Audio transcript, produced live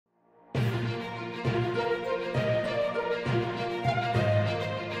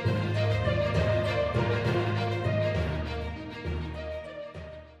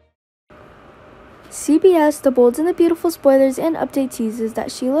CBS, The Bold and the Beautiful spoilers and update teases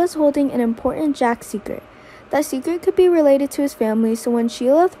that Sheila is holding an important Jack secret. That secret could be related to his family, so when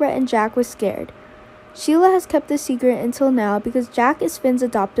Sheila threatened Jack was scared. Sheila has kept this secret until now because Jack is Finn's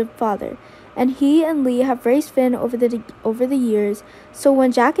adoptive father, and he and Lee have raised Finn over the years, so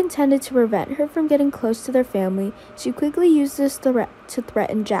when Jack intended to prevent her from getting close to their family, she quickly used this threat to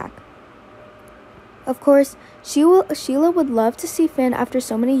threaten Jack. Of course, Sheila would love to see Finn after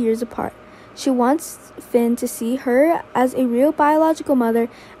so many years apart. She wants Finn to see her as a real biological mother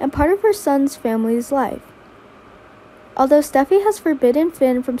and part of her son's family's life. Although Steffi has forbidden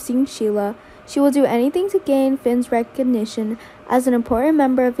Finn from seeing Sheila, she will do anything to gain Finn's recognition as an important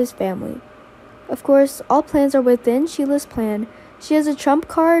member of his family. Of course, all plans are within Sheila's plan. She has a trump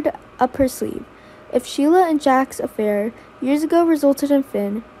card up her sleeve. If Sheila and Jack's affair years ago resulted in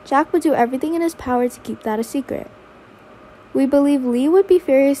Finn, Jack would do everything in his power to keep that a secret. We believe Lee would be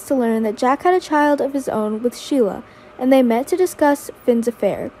furious to learn that Jack had a child of his own with Sheila, and they met to discuss Finn's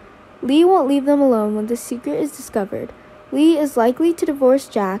affair. Lee won't leave them alone when the secret is discovered. Lee is likely to divorce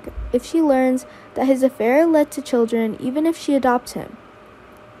Jack if she learns that his affair led to children, even if she adopts him.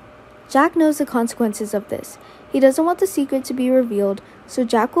 Jack knows the consequences of this. He doesn't want the secret to be revealed, so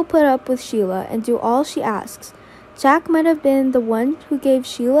Jack will put up with Sheila and do all she asks. Jack might have been the one who gave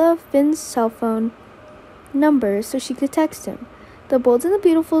Sheila Finn's cell phone number so she could text him. The Bold and the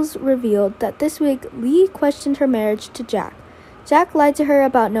Beautifuls revealed that this week Lee questioned her marriage to Jack. Jack lied to her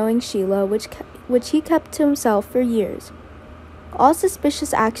about knowing Sheila, which he kept to himself for years. All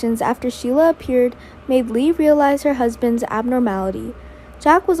suspicious actions after Sheila appeared made Lee realize her husband's abnormality.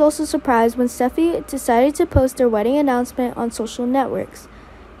 Jack was also surprised when Steffi decided to post their wedding announcement on social networks.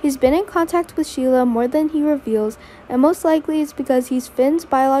 He's been in contact with Sheila more than he reveals, and most likely it's because he's Finn's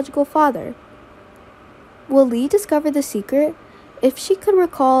biological father. Will Lee discover the secret? If she could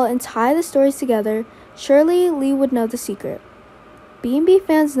recall and tie the stories together, surely Lee would know the secret. B&B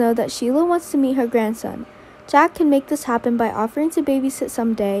fans know that Sheila wants to meet her grandson. Jack can make this happen by offering to babysit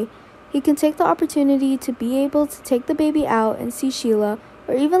someday. He can take the opportunity to be able to take the baby out and see Sheila,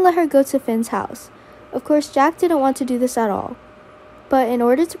 or even let her go to Finn's house. Of course, Jack didn't want to do this at all. But in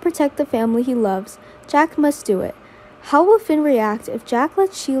order to protect the family he loves, Jack must do it. How will Finn react if Jack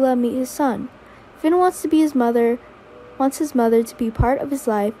lets Sheila meet his son? Finn wants his mother to be part of his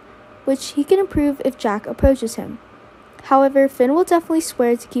life, which he can improve if Jack approaches him. However, Finn will definitely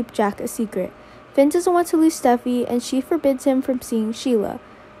swear to keep Jack a secret. Finn doesn't want to lose Steffi, and she forbids him from seeing Sheila.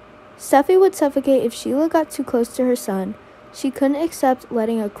 Steffi would suffocate if Sheila got too close to her son. She couldn't accept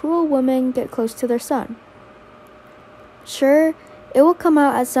letting a cruel woman get close to their son. Sure, it will come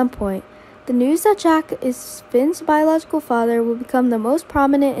out at some point. The news that Jack is Finn's biological father will become the most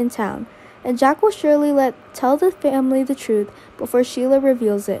prominent in town, and Jack will surely tell the family the truth before Sheila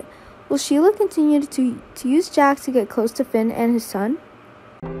reveals it. Will Sheila continue to use Jack to get close to Finn and his son?